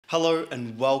Hello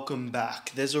and welcome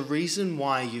back. There's a reason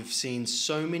why you've seen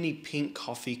so many pink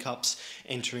coffee cups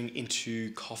entering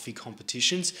into coffee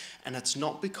competitions, and it's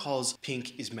not because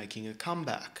pink is making a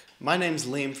comeback. My name's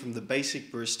Liam from The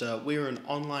Basic Barista. We're an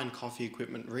online coffee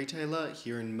equipment retailer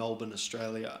here in Melbourne,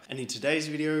 Australia. And in today's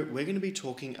video, we're going to be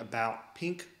talking about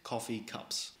pink coffee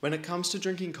cups. When it comes to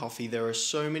drinking coffee, there are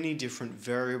so many different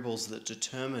variables that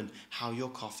determine how your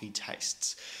coffee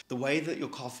tastes. The way that your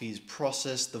coffee is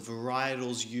processed, the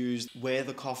varietals used, where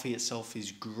the coffee itself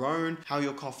is grown, how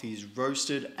your coffee is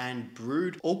roasted and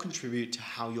brewed, all contribute to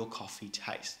how your coffee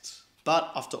tastes.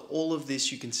 But after all of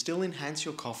this, you can still enhance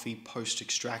your coffee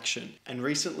post-extraction. And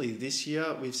recently this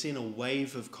year, we've seen a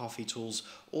wave of coffee tools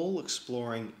all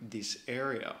exploring this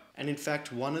area. And in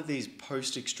fact, one of these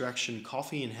post-extraction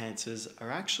coffee enhancers are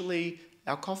actually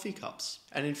our coffee cups.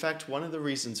 And in fact, one of the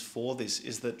reasons for this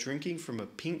is that drinking from a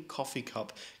pink coffee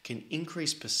cup can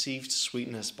increase perceived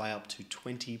sweetness by up to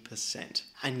 20%.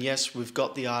 And yes, we've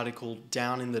got the article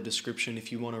down in the description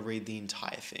if you want to read the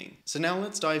entire thing. So now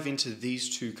let's dive into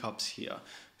these two cups here.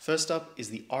 First up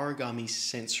is the Origami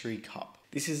Sensory Cup.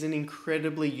 This is an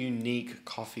incredibly unique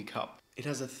coffee cup. It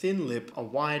has a thin lip, a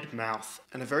wide mouth,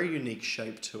 and a very unique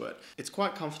shape to it. It's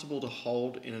quite comfortable to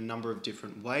hold in a number of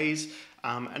different ways,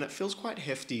 and it feels quite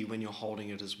hefty when you're holding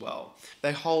it as well.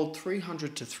 They hold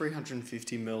 300 to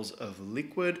 350 mils of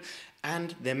liquid,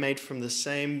 and they're made from the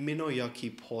same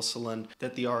Minoyaki porcelain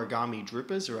that the origami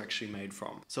drippers are actually made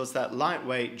from. So it's that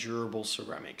lightweight, durable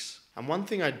ceramics. And one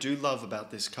thing I do love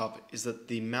about this cup is that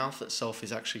the mouth itself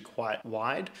is actually quite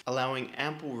wide, allowing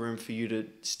ample room for you to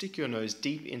stick your nose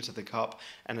deep into the cup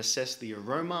and assess the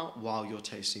aroma while you're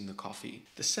tasting the coffee.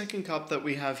 The second cup that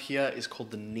we have here is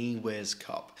called the Wares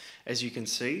Cup. As you can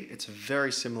see, it's a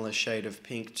very similar shade of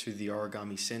pink to the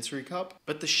Origami Sensory Cup,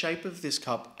 but the shape of this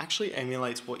cup actually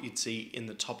emulates what you'd see in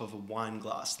the top of a wine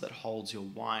glass that holds your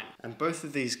wine. And both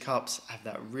of these cups have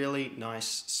that really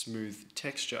nice, smooth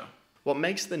texture. What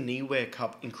makes the Wares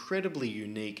Cup incredibly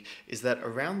unique is that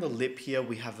around the lip here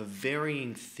we have a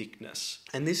varying thickness.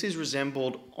 And this is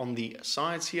resembled on the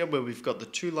sides here where we've got the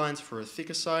two lines for a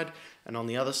thicker side, and on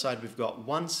the other side we've got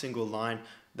one single line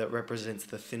that represents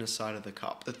the thinner side of the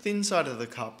cup. The thin side of the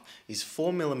cup is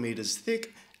 4 millimeters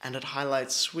thick and it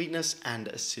highlights sweetness and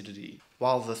acidity,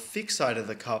 while the thick side of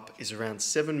the cup is around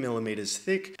 7 millimeters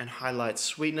thick and highlights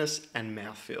sweetness and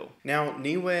mouthfeel. Now,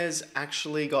 Wares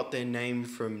actually got their name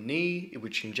from ni,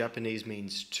 which in Japanese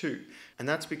means two, and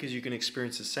that's because you can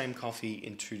experience the same coffee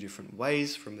in two different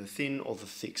ways, from the thin or the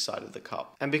thick side of the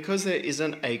cup. And because there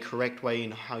isn't a correct way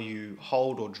in how you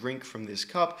hold or drink from this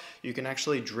cup, you can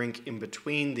actually drink in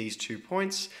between these 2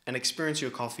 points and experience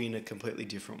your coffee in a completely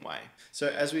different way. So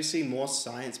as we see more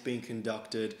science being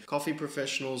conducted, coffee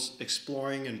professionals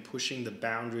exploring and pushing the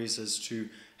boundaries as to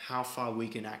how far we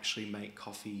can actually make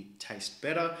coffee taste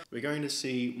better, we're going to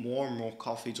see more and more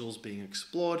coffee tools being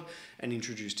explored and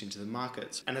introduced into the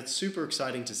markets. And it's super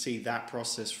exciting to see that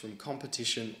process from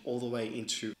competition all the way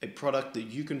into a product that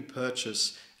you can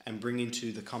purchase and bring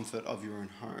into the comfort of your own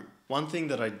home. One thing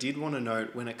that I did want to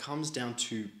note when it comes down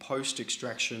to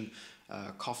post-extraction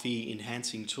coffee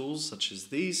enhancing tools such as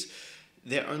these,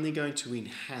 they're only going to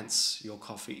enhance your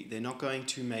coffee. They're not going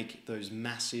to make those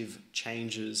massive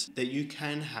changes that you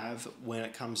can have when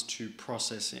it comes to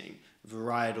processing,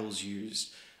 varietals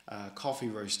used, coffee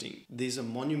roasting. These are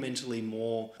monumentally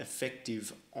more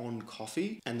effective on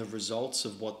coffee and the results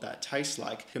of what that tastes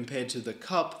like compared to the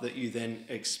cup that you then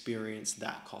experience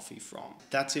that coffee from.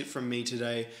 That's it from me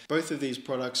today. Both of these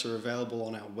products are available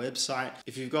on our website.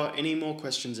 If you've got any more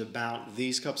questions about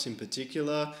these cups in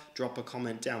particular, drop a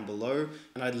comment down below,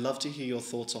 and I'd love to hear your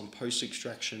thoughts on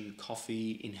post-extraction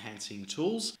coffee enhancing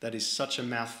tools. That is such a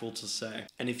mouthful to say.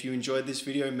 And if you enjoyed this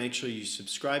video, make sure you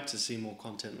subscribe to see more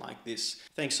content like this.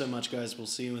 Thanks so much, guys. We'll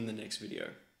see you in the next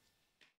video.